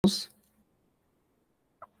Hi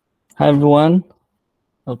everyone,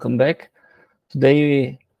 welcome back. Today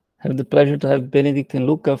we have the pleasure to have Benedict and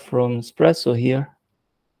Luca from Espresso here,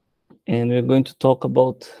 and we're going to talk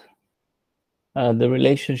about the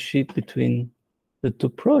relationship between the two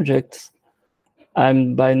projects.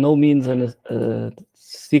 I'm by no means a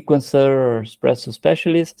sequencer or Espresso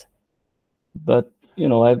specialist, but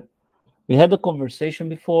we had a conversation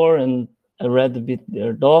before, and I read a bit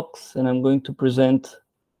their docs, and I'm going to present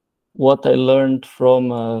what I learned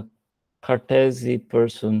from a Cartesi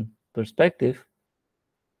person perspective,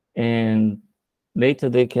 and later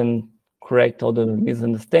they can correct all the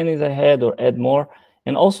misunderstandings I had or add more.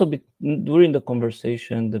 And also during the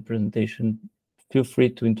conversation, the presentation, feel free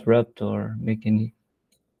to interrupt or make any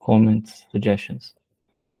comments, suggestions.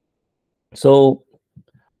 So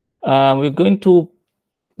we're going to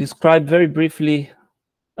describe very briefly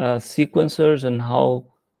sequencers and how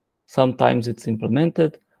sometimes it's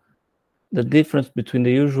implemented, the difference between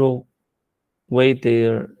the usual way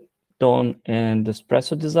they're done and the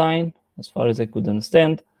Espresso design, as far as I could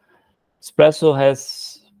understand. Espresso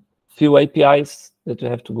has few APIs that you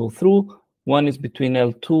have to go through. One is between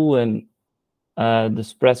L2 and the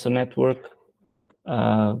Espresso network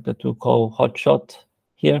that we call HotShot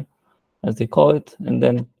here, as they call it. And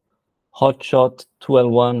then HotShot to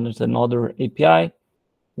L1 is another API.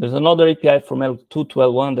 There's another API from L2 to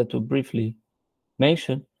L1 that we'll briefly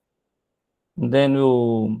mention. And then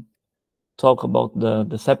we'll talk about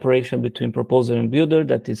the separation between proposer and builder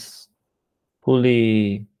that is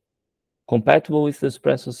fully compatible with the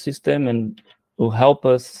Espresso system and will help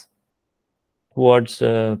us towards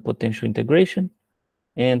potential integration,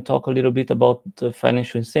 and talk a little bit about the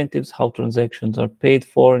financial incentives, how transactions are paid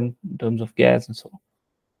for in terms of gas and so on.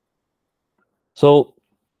 So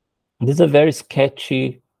this is a very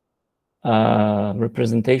sketchy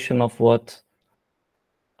representation of what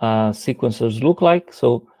sequencers look like.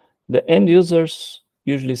 So the end users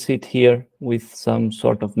usually sit here with some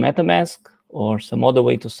sort of MetaMask or some other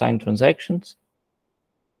way to sign transactions.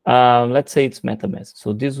 Let's say it's MetaMask.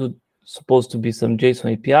 So this would supposed to be some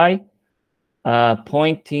JSON API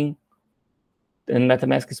pointing, and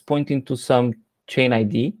MetaMask is pointing to some chain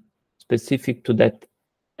ID specific to that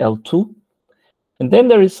L2. And then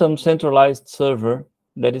there is some centralized server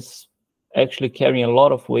that is actually carrying a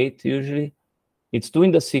lot of weight. Usually it's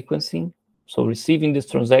doing the sequencing, so receiving these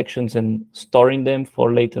transactions and storing them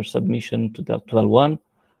for later submission to the L1,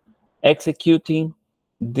 executing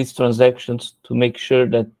these transactions to make sure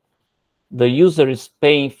that the user is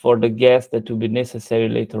paying for the gas that will be necessary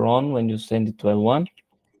later on when you send it to L1,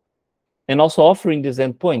 and also offering this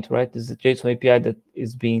endpoint, right? This is a JSON API that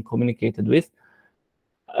is being communicated with.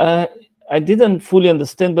 I didn't fully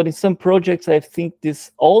understand, but in some projects, I think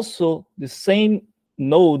this also, the same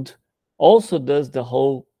node also does the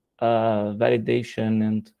whole validation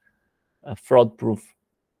and fraud proof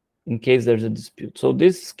in case there's a dispute. So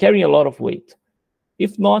this is carrying a lot of weight.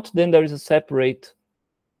 If not, then there is a separate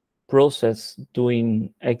process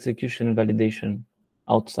doing execution and validation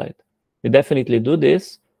outside. We definitely do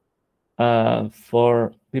this.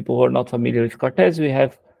 For people who are not familiar with Cartesi, we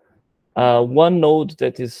have one node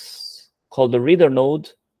that is called the reader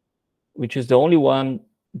node, which is the only one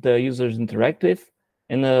the users interact with,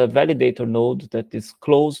 and a validator node that is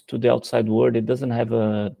close to the outside world. It doesn't have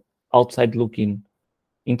a outside looking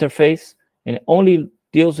interface, and it only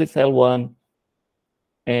deals with L1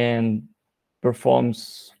 and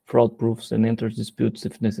performs fraud proofs and enters disputes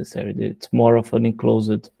if necessary. It's more of an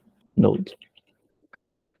enclosed node.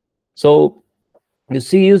 So you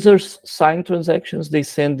see users sign transactions. They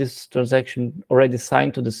send this transaction already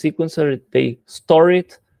signed to the sequencer. They store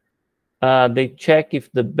it. They check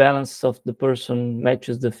if the balance of the person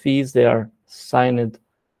matches the fees they are signed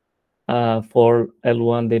for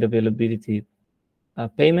L1 data availability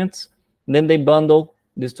payments. And then they bundle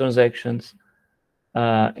these transactions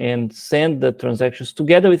and send the transactions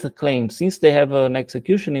together with a claim. Since they have an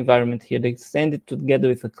execution environment here, they send it together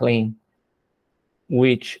with a claim,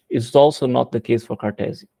 which is also not the case for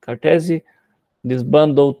Cartesi. Cartesi, these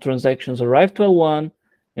bundled transactions arrive to L1,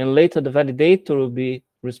 and later the validator will be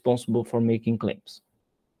responsible for making claims.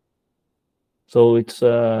 So it's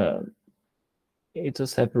a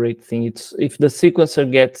separate thing. It's if the sequencer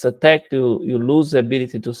gets attacked, you lose the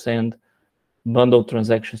ability to send bundled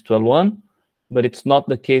transactions to L1, but it's not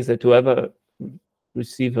the case that you ever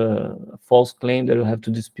receive a false claim that you have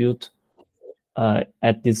to dispute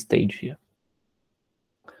at this stage here.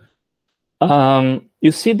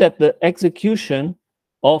 You see that the execution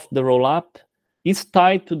of the rollup is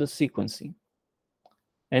tied to the sequencing.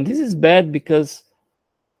 And this is bad because,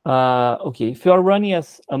 okay, if you are running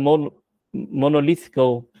as a monolithic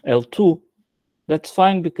L2, that's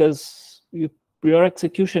fine because your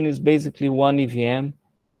execution is basically one EVM.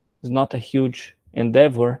 It's not a huge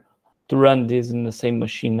endeavor to run this in the same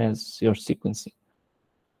machine as your sequencing.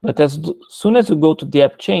 But as soon as you go to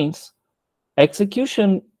DApp chains,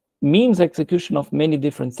 execution means execution of many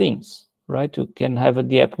different things, right? You can have a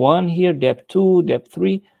DApp 1 here, DApp 2, DApp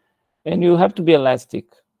 3, and you have to be elastic,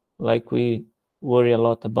 like we worry a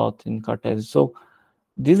lot about in Cartesi. So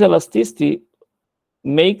this elasticity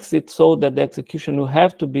makes it so that the execution will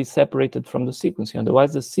have to be separated from the sequencing.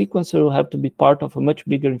 Otherwise, the sequencer will have to be part of a much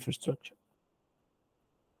bigger infrastructure.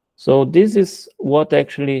 So this is what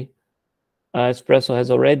actually Espresso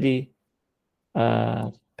has already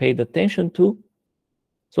paid attention to.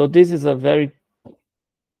 So this is a very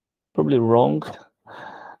probably wrong,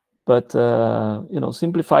 but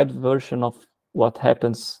simplified version of what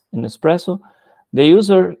happens in Espresso. The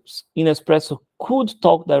users in Espresso could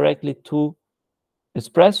talk directly to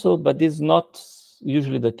Espresso, but this is not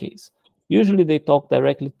usually the case. Usually they talk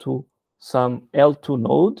directly to some L2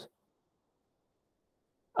 node.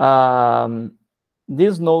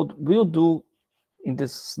 This node will do, in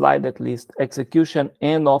this slide at least, execution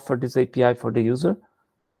and offer this API for the user.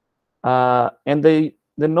 And the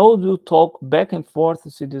node will talk back and forth.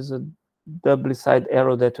 You see there's a doubly side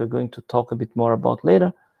arrow that we're going to talk a bit more about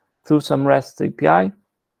later, through some REST API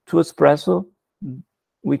to Espresso,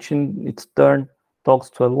 which in its turn talks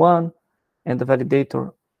to L1, and the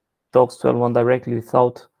validator talks to L1 directly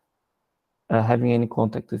without having any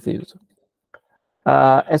contact with the user.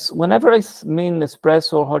 As whenever I mean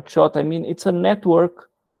Espresso or HotShot, I mean it's a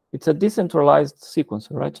network, it's a decentralized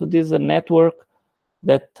sequencer, right? So this is a network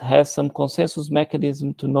that has some consensus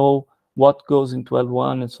mechanism to know what goes into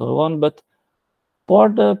L1 and so on. But for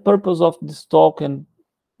the purpose of this talk and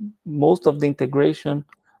most of the integration,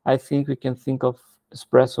 I think we can think of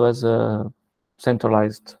Espresso as a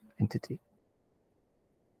centralized entity.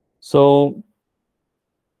 So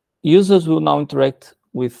users will now interact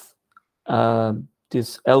with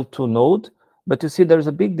this L2 node, but you see there's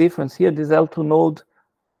a big difference here. This L2 node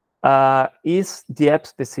is DApp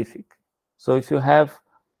specific. So if you have,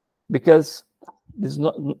 because this is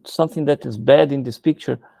not something that is bad in this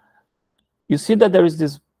picture, you see that there is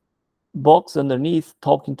this box underneath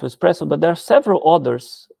talking to Espresso, but there are several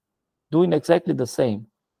others doing exactly the same,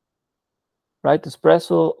 right?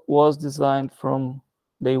 Espresso was designed from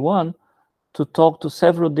day one to talk to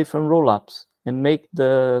several different rollups and make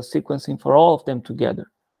the sequencing for all of them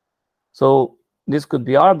together. So this could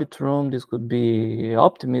be Arbitrum, this could be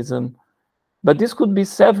Optimism, but this could be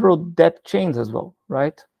several DApp chains as well,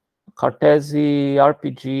 right? Cartesi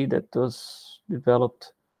RPG that was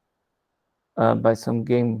developed by some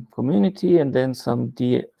game community, and then some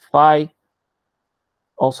DeFi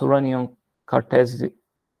also running on Cartesi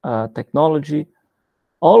technology.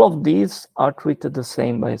 All of these are treated the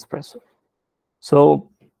same by Espresso.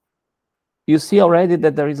 So you see already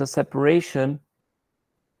that there is a separation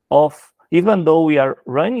of, even though we are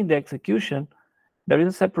running the execution, there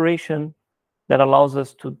is a separation that allows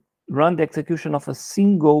us to run the execution of a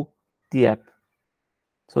single DApp.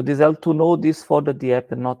 So this L2 node is for the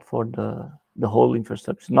DApp and not for the whole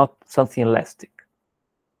infrastructure, not something elastic.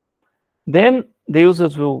 Then the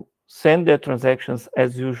users will send their transactions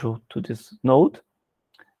as usual to this node.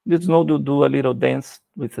 This node will do a little dance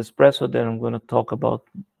with Espresso that I'm going to talk about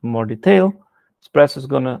in more detail. Espresso is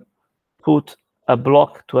going to put a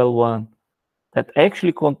block to L1 that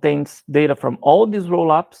actually contains data from all these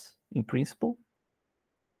rollups in principle.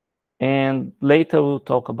 And later we'll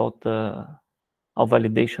talk about how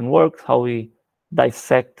validation works, how we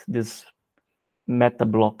dissect this meta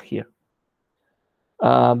block here.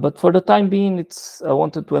 But for the time being, I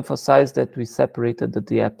wanted to emphasize that we separated the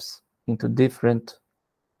DApps into different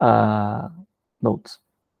nodes.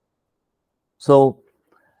 So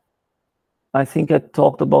I think I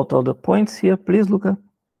talked about all the points here. Please, Luca.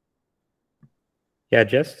 Yeah,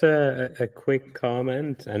 just a quick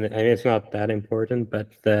comment, and I mean, it's not that important, but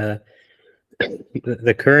the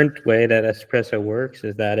current way that Espresso works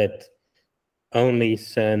is that it only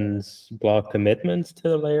sends block commitments to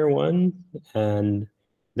the layer 1, and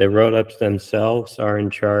the rollups themselves are in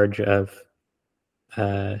charge of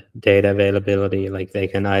data availability. Like they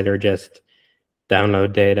can either just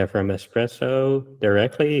download data from Espresso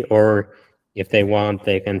directly, or if they want,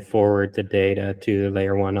 they can forward the data to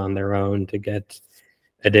layer 1 on their own to get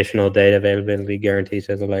additional data availability guarantees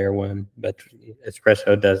as a layer 1. But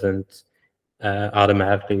Espresso doesn't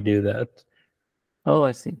automatically do that. Oh,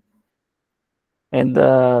 I see. And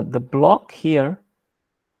the block here,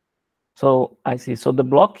 so I see. So the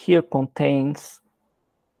block here contains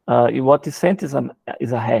what is sent is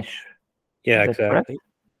a hash. Yeah, Is that correct? exactly.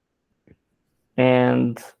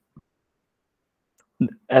 And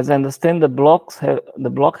as I understand, the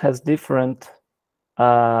block has different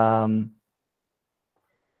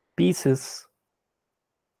pieces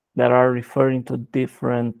that are referring to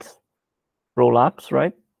different rollups,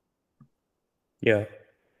 right? Yeah.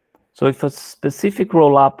 So if a specific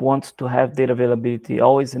rollup wants to have data availability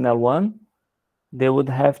always in L1, they would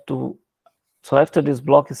have to, so after this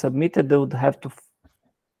block is submitted, they would have to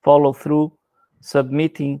follow through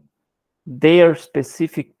submitting their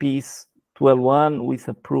specific piece to L1 with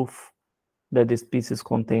a proof that this piece is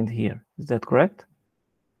contained here. Is that correct?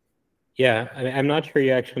 Yeah, I mean, I'm not sure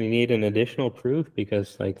you actually need an additional proof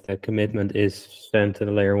because like the commitment is sent to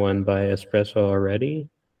the layer 1 by Espresso already.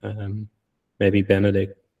 Maybe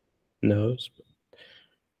Benedict knows.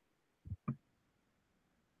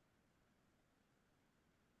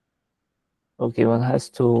 Okay, one has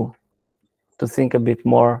to think a bit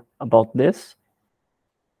more about this.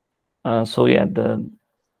 So yeah, there's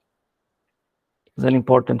an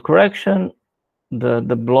important correction. The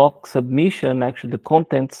block submission, actually the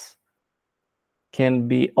contents can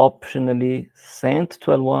be optionally sent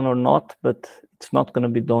to L1 or not, but it's not going to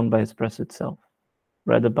be done by Espresso itself,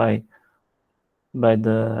 rather by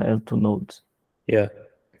the L2 nodes. Yeah.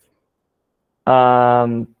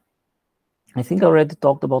 I think I already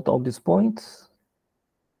talked about all these points.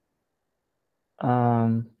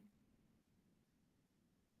 But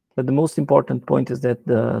the most important point is that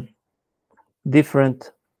the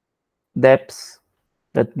different dApps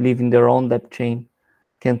that live in their own dApp chain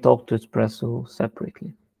can talk to Espresso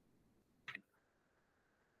separately.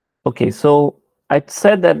 Okay, so I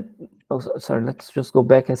said that, oh, sorry, let's just go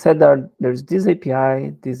back. I said that there's this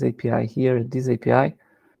API here, this API.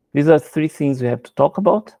 These are three things we have to talk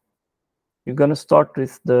about. You're going to start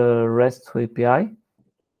with the RESTful API.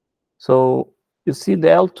 So you see the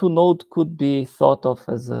L2 node could be thought of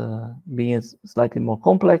as being slightly more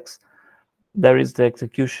complex. There is the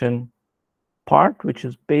execution part, which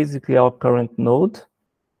is basically our current node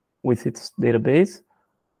with its database.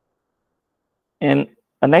 And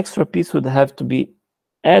an extra piece would have to be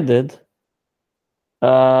added,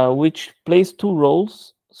 which plays two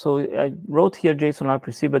roles. So I wrote here JSON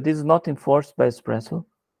RPC, but this is not enforced by Espresso.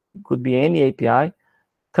 It could be any API.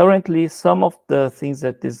 Currently, some of the things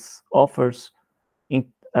that this offers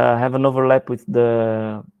have an overlap with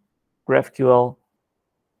the GraphQL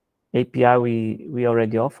API we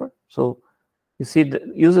already offer. So you see, the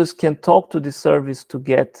users can talk to the service to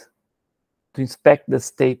inspect the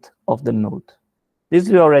state of the node. This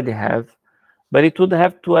we already have, but it would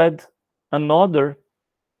have to add another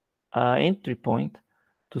entry point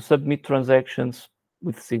to submit transactions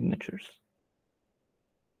with signatures.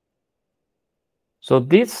 So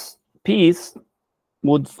this piece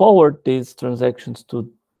would forward these transactions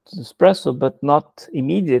to Espresso, but not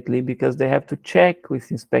immediately because they have to check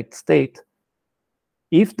with inspect state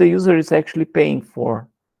if the user is actually paying for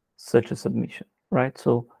such a submission, right?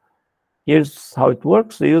 So here's how it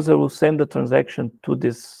works. The user will send the transaction to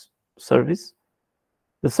this service.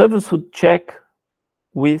 The service would check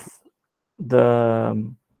with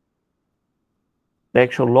the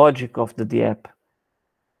actual logic of the DApp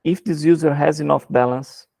if this user has enough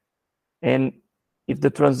balance and if the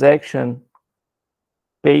transaction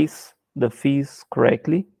pays the fees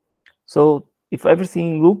correctly. So if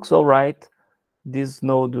everything looks all right, this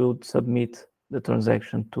node will submit the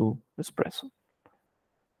transaction to Espresso.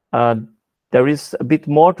 There is a bit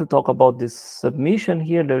more to talk about this submission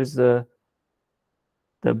here. There is the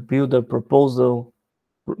builder-proposer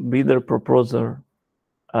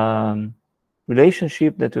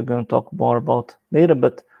relationship that we're going to talk more about later.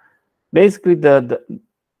 But basically,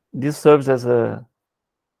 this serves as a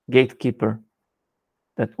gatekeeper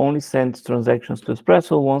that only sends transactions to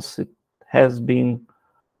Espresso once it has been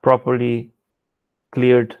properly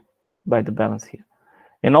cleared by the balance here.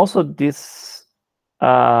 And also this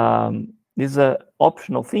is an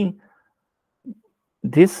optional thing.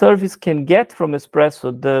 This service can get from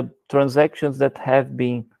Espresso the transactions that have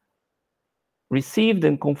been received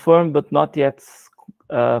and confirmed, but not yet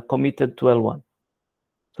committed to L1.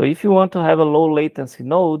 So if you want to have a low latency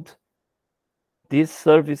node, this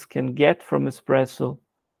service can get from Espresso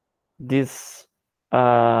these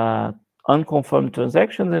unconfirmed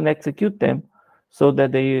transactions and execute them so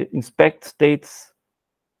that the inspect states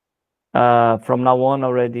from now on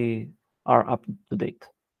already are up to date.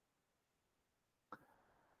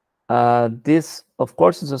 This, of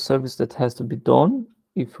course, is a service that has to be done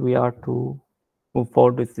if we are to move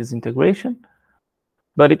forward with this integration,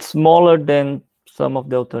 but it's smaller than some of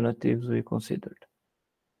the alternatives we considered.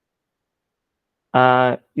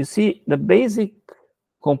 You see, the basic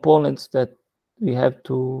components that we have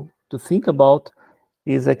to think about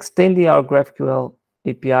is extending our GraphQL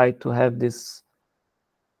API to have this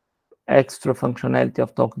extra functionality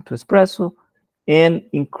of talking to Espresso, and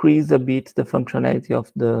increase a bit the functionality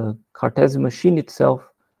of the Cartesi machine itself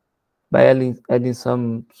by adding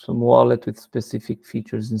some wallet with specific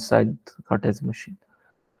features inside the Cartesi machine.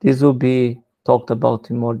 This will be talked about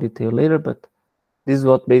in more detail later, but this is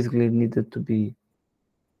what basically needed to be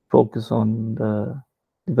focused on the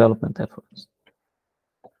development efforts.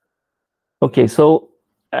 Okay, so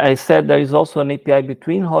I said there is also an API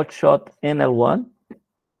between HotShot and L1.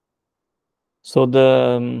 So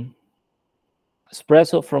the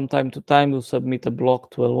Espresso from time to time will submit a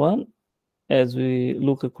block to L1. As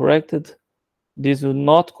Luca corrected, this will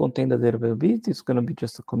not contain the data availability. It's going to be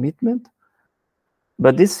just a commitment.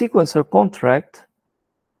 But this sequencer contract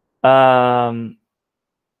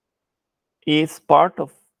is part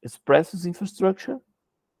of Espresso's infrastructure,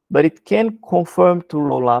 but it can confirm to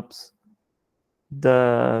rollups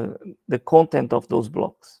the content of those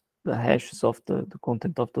blocks, the hashes of the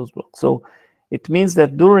content of those blocks. So it means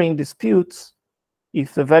that during disputes,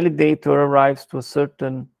 if the validator arrives to a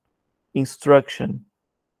certain instruction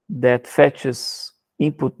that fetches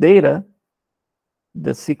input data,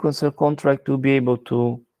 the sequencer contract will be able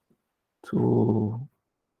to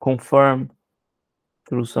confirm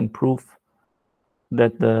through some proof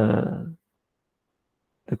that the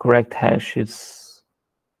correct hash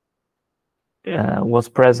was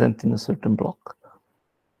present in a certain block.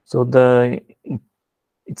 So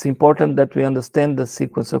it's important that we understand the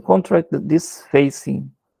sequencer contract, that this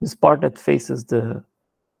part that faces the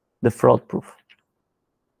fraud proof.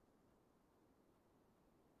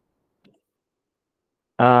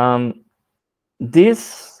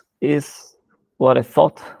 This is what I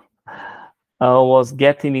thought was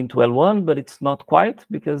getting into L1, but it's not quite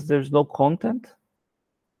because there's no content.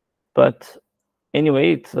 But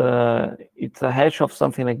anyway, it's a hash of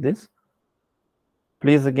something like this.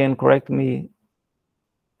 Please again correct me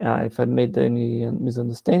if I made any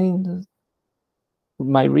misunderstanding with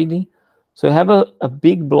my reading. So you have a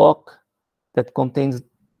big block that contains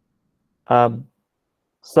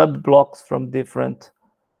sub-blocks from different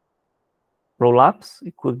rollups.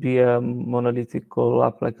 It could be a monolithic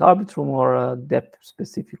rollup like Arbitrum or a DApp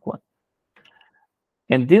specific one.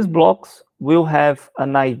 And these blocks will have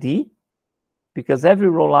an ID because every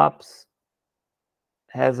rollups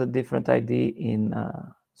has a different ID in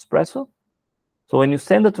Espresso. So when you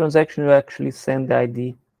send a transaction, you actually send the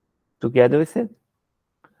ID together with it.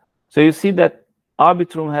 So you see that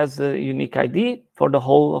Arbitrum has a unique ID for the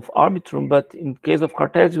whole of Arbitrum, but in case of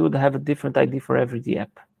Cartesi, you would have a different ID for every DApp.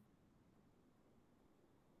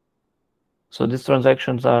 So these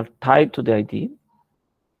transactions are tied to the ID.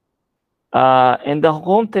 And the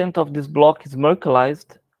content of this block is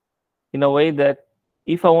Merkleized in a way that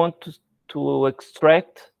if I want to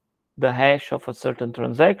extract the hash of a certain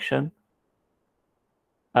transaction,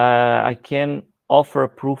 I can offer a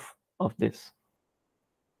proof of this.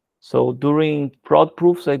 So during fraud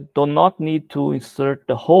proofs, I do not need to insert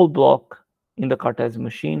the whole block in the Cartesi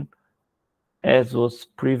machine, as was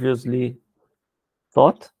previously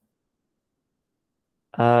thought.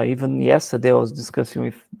 Even yesterday, I was discussing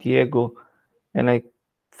with Diego, and I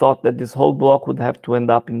thought that this whole block would have to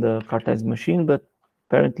end up in the Cartesi machine, but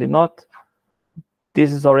apparently not.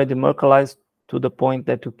 This is already Merkleized to the point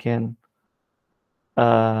that you can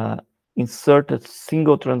insert a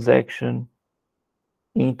single transaction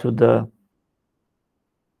into the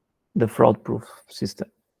fraud proof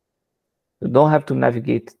system. You don't have to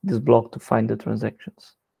navigate this block to find the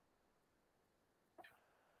transactions.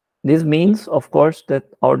 This means, of course, that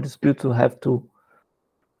our disputes will have to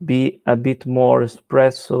be a bit more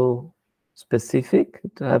Espresso specific,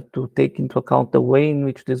 to have to take into account the way in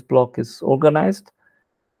which this block is organized.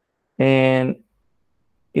 And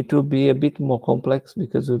it will be a bit more complex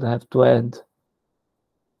because you'd have to add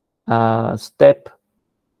a step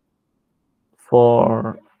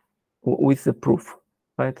with the proof,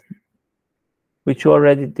 right? Which you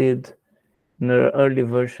already did in the early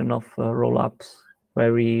version of rollups,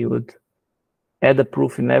 where we would add a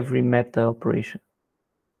proof in every meta operation.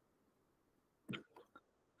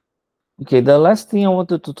 Okay, the last thing I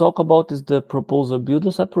wanted to talk about is the proposer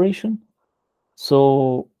builder separation.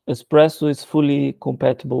 So Espresso is fully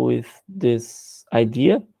compatible with this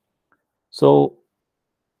idea. So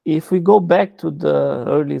if we go back to the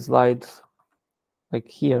early slides, like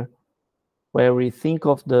here, where we think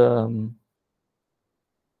of the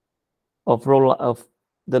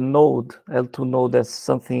node, L2 node, as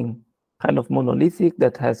something kind of monolithic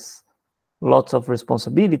that has lots of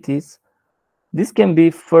responsibilities, this can be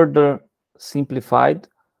further simplified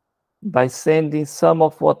by sending some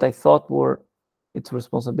of what I thought were its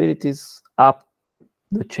responsibilities up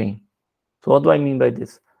the chain. So what do I mean by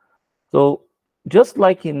this? So just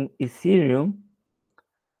like in Ethereum,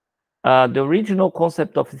 the original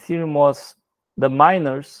concept of Ethereum was the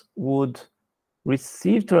miners would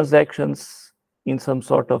receive transactions in some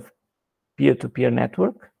sort of peer-to-peer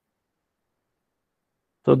network.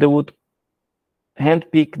 So they would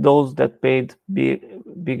handpick those that paid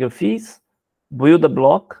bigger fees, build a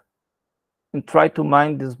block, and try to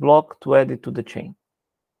mine this block to add it to the chain.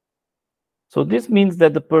 So this means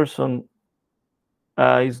that the person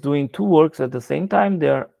is doing two works at the same time. They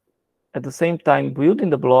are at the same time building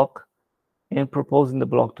the block and proposing the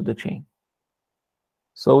block to the chain.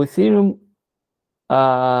 So Ethereum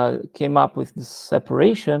came up with this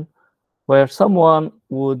separation where someone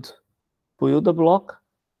would build a block,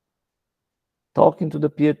 talking to the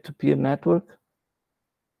peer-to-peer network,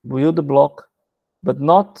 build the block, but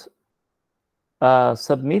not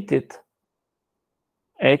submit it,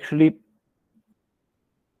 actually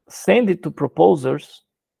send it to proposers.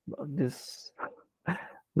 This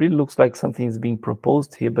really looks like something is being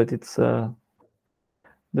proposed here, but it's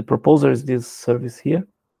the proposer is this service here.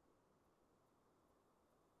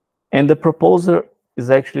 And the proposer is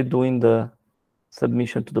actually doing the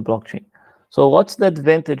submission to the blockchain. So what's the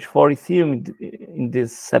advantage for Ethereum in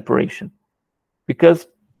this separation? Because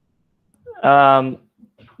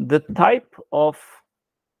the type of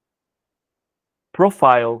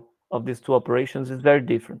profile of these two operations is very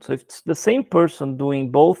different. So if it's the same person doing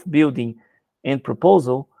both building and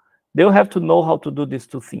proposal, they'll have to know how to do these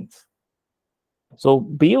two things. So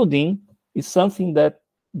building is something that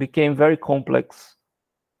became very complex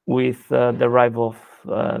with the arrival of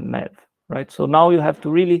MEV, right? So now you have to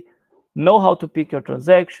really know how to pick your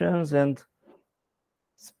transactions and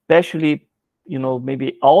especially,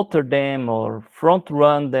 maybe alter them or front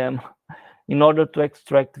run them in order to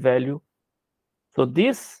extract value. So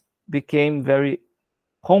this became very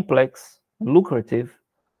complex, lucrative.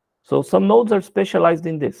 So some nodes are specialized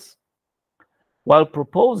in this. While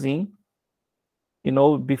proposing,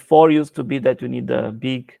 before used to be that you need a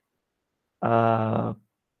big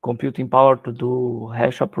computing power to do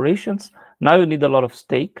hash operations. Now you need a lot of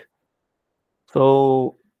stake.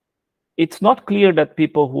 So it's not clear that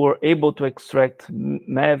people who were able to extract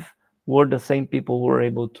MEV were the same people who were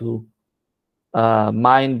able to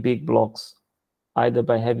mine big blocks, either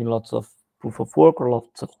by having lots of proof of work or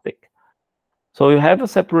lots of stake. So you have a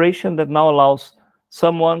separation that now allows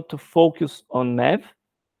someone to focus on MEV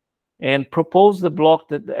and propose the block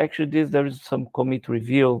that actually there is some commit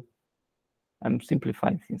reveal. I'm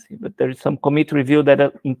simplifying things here, but there is some commit reveal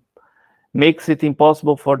that makes it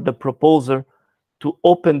impossible for the proposer to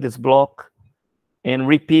open this block and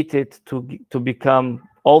repeat it to become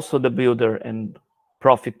also the builder and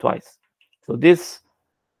profit twice. So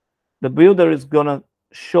the builder is gonna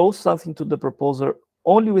show something to the proposer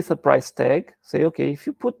only with a price tag, say, okay, if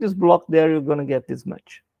you put this block there, you're gonna get this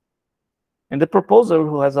much. And the proposer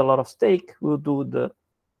who has a lot of stake will do the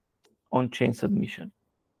on-chain submission.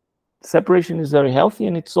 Separation is very healthy,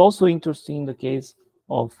 and it's also interesting in the case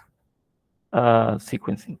of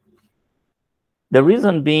sequencing. The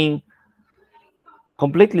reason being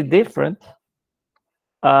completely different,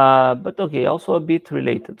 but okay, also a bit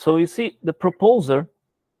related. So you see, the proposer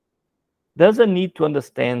doesn't need to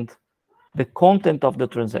understand the content of the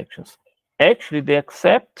transactions. Actually, they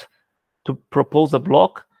accept to propose a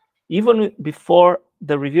block even before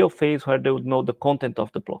the reveal phase where they would know the content of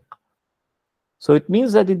the block. So it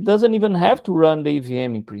means that it doesn't even have to run the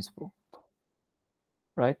EVM in principle,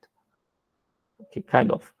 right? Okay,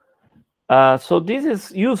 kind of. So this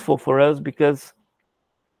is useful for us because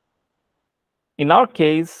in our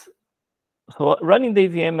case, so running the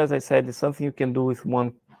EVM, as I said, is something you can do with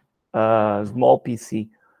one small PC.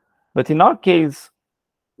 But in our case,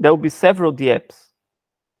 there will be several DApps.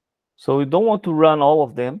 So we don't want to run all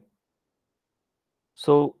of them.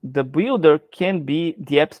 So the builder can be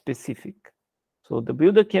DApp specific. So the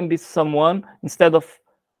builder can be someone, instead of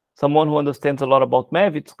someone who understands a lot about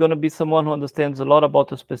MEV, it's going to be someone who understands a lot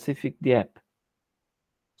about a specific DApp.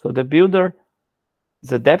 So the builder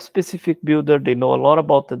is a DApp-specific builder. They know a lot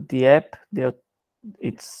about the DApp.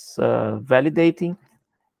 It's validating.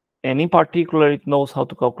 And in particular, it knows how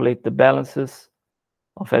to calculate the balances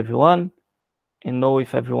of everyone and know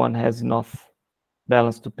if everyone has enough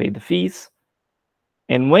balance to pay the fees.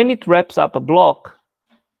 And when it wraps up a block,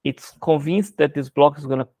 it's convinced that this block is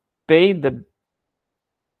going to pay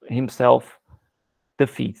himself the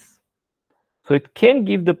fees. So it can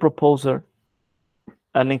give the proposer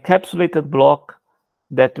an encapsulated block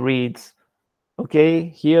that reads, okay,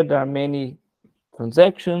 here there are many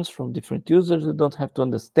transactions from different users. You don't have to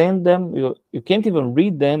understand them. You can't even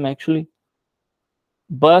read them, actually.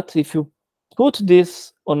 But if you put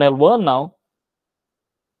this on L1 now,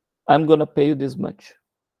 I'm going to pay you this much.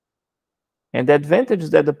 And the advantage is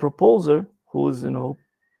that the proposer, who's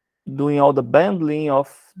doing all the bundling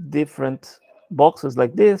of different boxes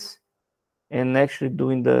like this, and actually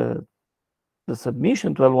doing the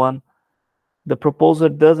submission to L1, the proposer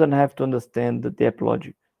doesn't have to understand the DApp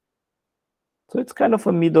logic. So it's kind of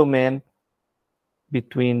a middleman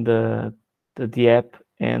between the DApp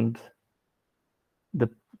and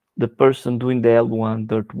the person doing the L1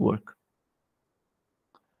 dirt work.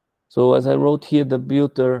 So as I wrote here, the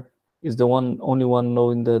builder is the only one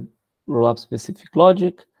knowing the rollup specific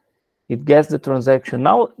logic. It gets the transaction.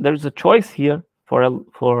 Now there's a choice here for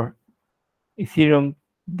Ethereum.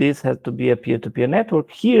 This has to be a peer-to-peer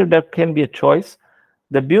network. Here there can be a choice.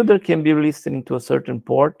 The builder can be listening to a certain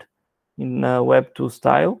port in Web 2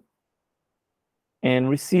 style and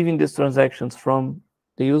receiving these transactions from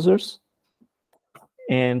the users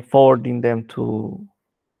and forwarding them to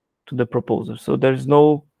the proposer. So there's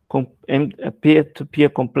no peer-to-peer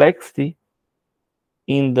complexity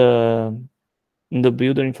in the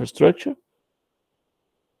builder infrastructure,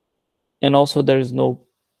 and also there is no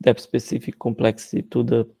DApp-specific complexity to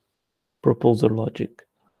the proposer logic.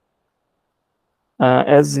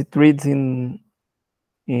 As it reads in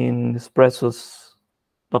Espresso's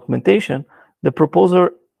documentation, the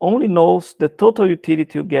proposer only knows the total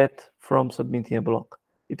utility you get from submitting a block.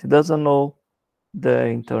 It doesn't know the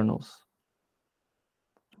internals.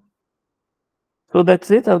 So that's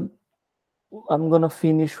it. I'm going to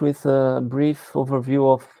finish with a brief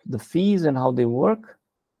overview of the fees and how they work.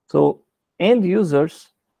 So end users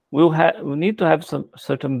will need to have some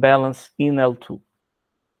certain balance in L2.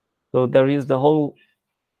 So there is the whole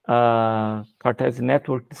Cartesi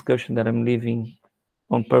network discussion that I'm leaving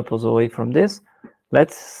on purpose away from this.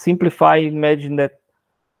 Let's simplify. Imagine that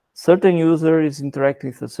certain user is interacting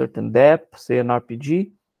with a certain DApp, say an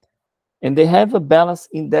RPG, and they have a balance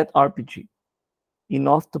in that RPG,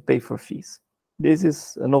 enough to pay for fees. This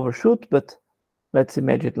is an overshoot, but let's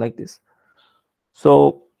imagine it like this.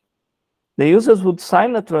 So the users would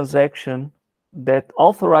sign a transaction that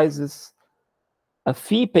authorizes a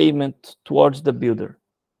fee payment towards the builder,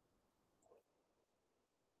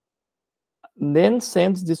 then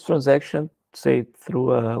sends this transaction, say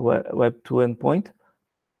through a Web 2 endpoint,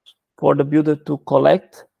 for the builder to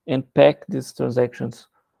collect and pack these transactions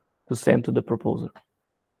to send to the proposer.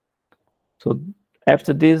 So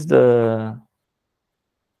after this, the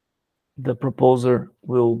proposer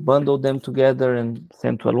will bundle them together and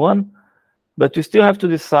send to L1. But you still have to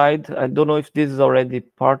decide. I don't know if this is already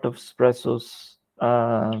part of Espresso's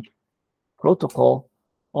protocol,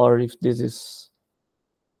 or if this is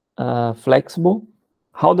flexible,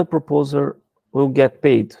 how the proposer will get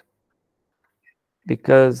paid.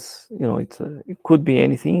 Because it could be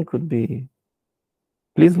anything. It could be.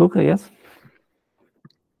 Please, Luca. Yes.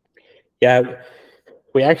 Yeah,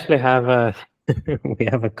 we actually have a we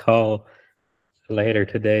have a call later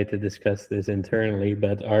today to discuss this internally,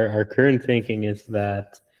 but our current thinking is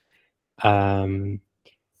that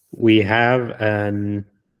we have an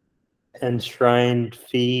enshrined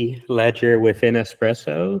fee ledger within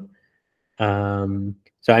Espresso.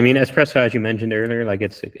 So I mean, Espresso, as you mentioned earlier, like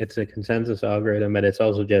it's a consensus algorithm, but it's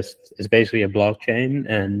also it's basically a blockchain,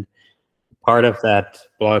 and part of that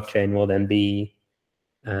blockchain will then be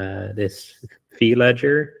this fee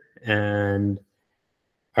ledger. And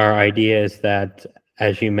our idea is that,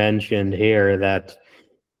 as you mentioned here, that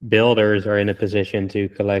builders are in a position to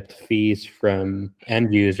collect fees from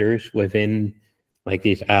end users within like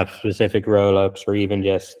these app-specific rollups, or even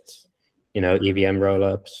just EVM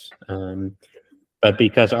rollups. But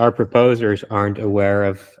because our proposers aren't aware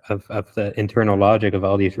of the internal logic of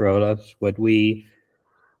all these rollups, what we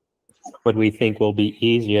think will be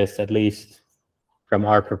easiest, at least from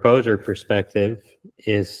our proposer perspective,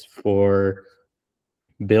 is for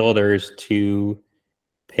builders to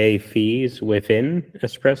pay fees within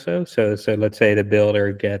Espresso. So let's say the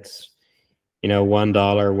builder gets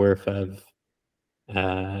 $1 worth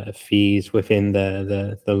of fees within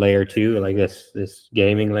the layer 2, like this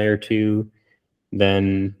gaming layer 2.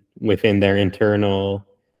 Then within their internal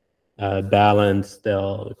balance,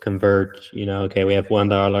 they'll convert, okay, we have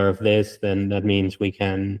 $1 of this, then that means we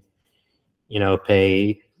can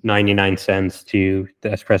pay 99 cents to the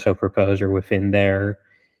Espresso proposer within their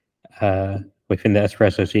within the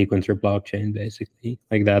Espresso sequencer blockchain, basically.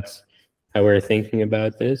 Like, that's how we're thinking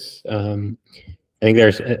about this. I think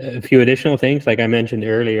there's a few additional things, like I mentioned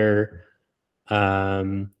earlier.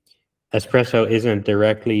 Espresso isn't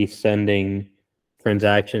directly sending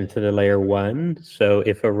transactions to the layer 1. So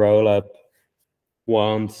if a rollup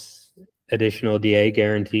wants additional DA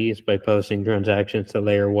guarantees by posting transactions to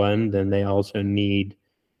layer 1, then they also need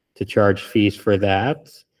to charge fees for that,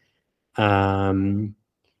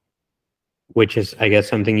 which is, I guess,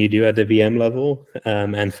 something you do at the VM level.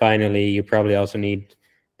 And finally, you probably also need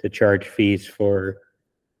to charge fees for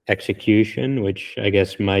execution, which I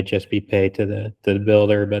guess might just be paid to the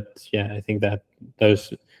builder. But yeah, I think that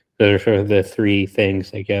those are sort of the three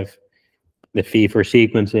things. Like you have the fee for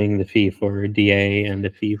sequencing, the fee for DA, and the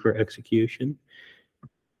fee for execution.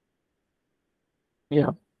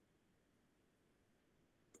 Yeah.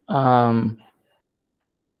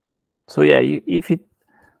 So yeah,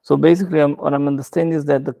 so basically what I'm understanding is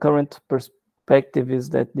that the current perspective is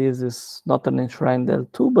that this is not an enshrined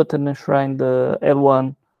L2, but an enshrined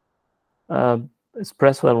L1, Espresso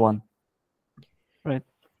L1, right?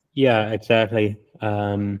 Yeah, exactly.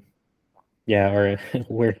 Yeah, or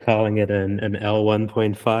we're calling it an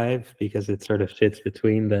L1.5 because it sort of sits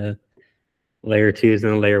between the layer 2s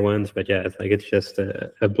and the layer 1s. But yeah, it's just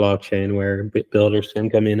a blockchain where builders can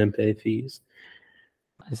come in and pay fees.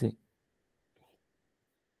 I see.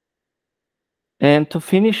 And to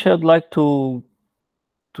finish, I'd like to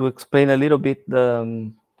explain a little bit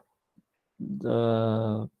the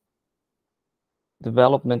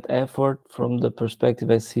development effort from the perspective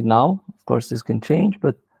I see now. Of course, this can change,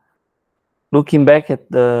 but looking back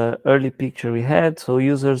at the early picture we had, so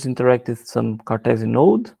users interacted with some Cartesi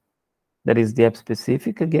node that is DApp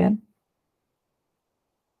specific again.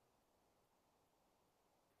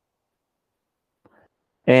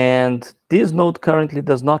 And this node currently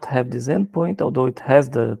does not have this endpoint, although it has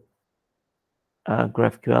the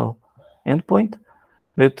GraphQL endpoint.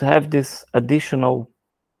 But to have this additional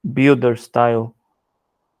builder style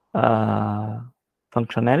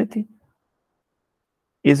functionality.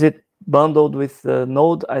 Is it bundled with the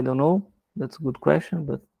node? I don't know. That's a good question,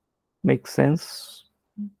 but makes sense.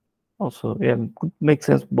 Also, yeah, could make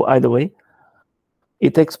sense either way.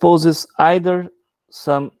 It exposes either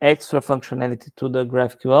some extra functionality to the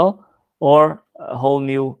GraphQL or a whole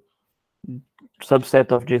new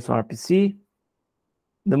subset of JSON RPC.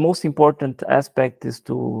 The most important aspect is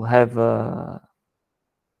to have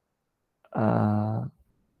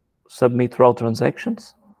submit raw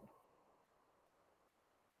transactions.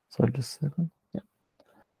 So just a second. Yeah.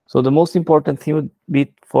 So the most important thing would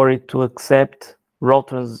be for it to accept raw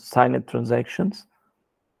signed transactions.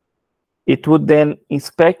 It would then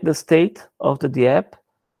inspect the state of the DApp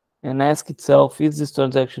and ask itself, is this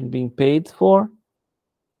transaction being paid for?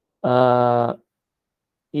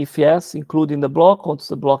 If yes, include in the block. Once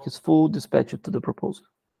the block is full, dispatch it to the proposer.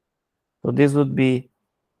 So this would be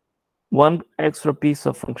one extra piece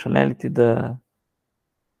of functionality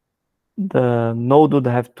the node would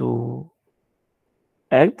have to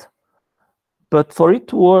add. But for it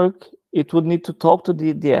to work, it would need to talk to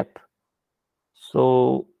the DApp.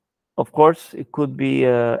 So, of course, it could be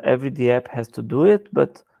every DApp has to do it,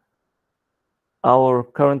 but our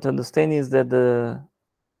current understanding is that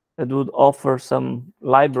it would offer some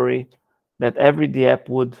library that every DApp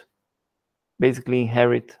would basically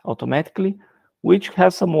inherit automatically, which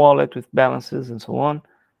has some wallet with balances and so on.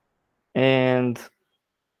 And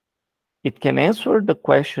it can answer the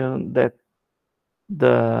question that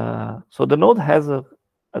so the node has a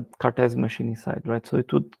Cartesi machine inside, right? So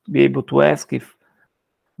it would be able to ask if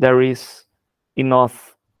there is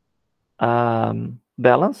enough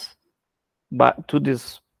balance but to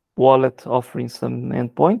this wallet offering some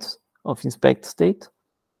endpoints of inspect state.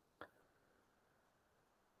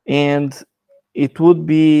 And it would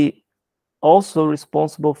be also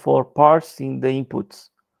responsible for parsing the inputs.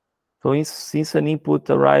 So since an input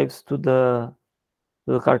arrives to the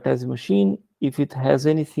Cartesi machine, if it has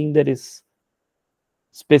anything that is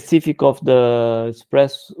specific of the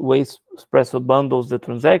way Espresso bundles the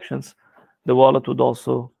transactions, the wallet would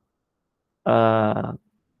also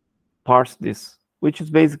parse this, which is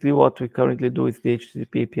basically what we currently do with the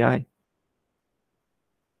HTTP API.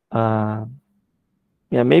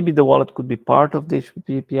 Yeah, maybe the wallet could be part of the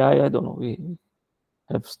HTTP API. I don't know. We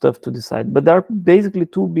have stuff to decide. But there are basically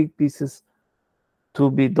two big pieces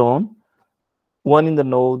to be done, one in the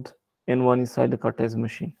node and one inside the Cartesi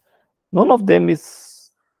machine. None of them is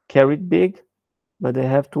carried big, but they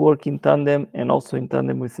have to work in tandem and also in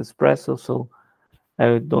tandem with Espresso. So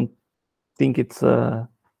I don't think it's a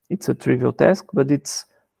trivial task, but it's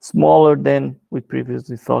smaller than we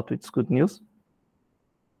previously thought. It's good news.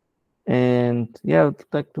 And yeah, I'd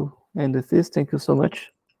like to end with this. Thank you so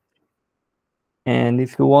much. And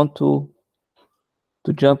if you want to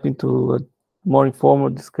jump into more informal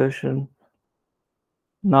discussion.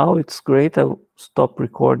 Now it's great. I'll stop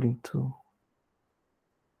recording to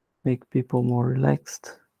make people more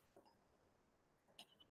relaxed.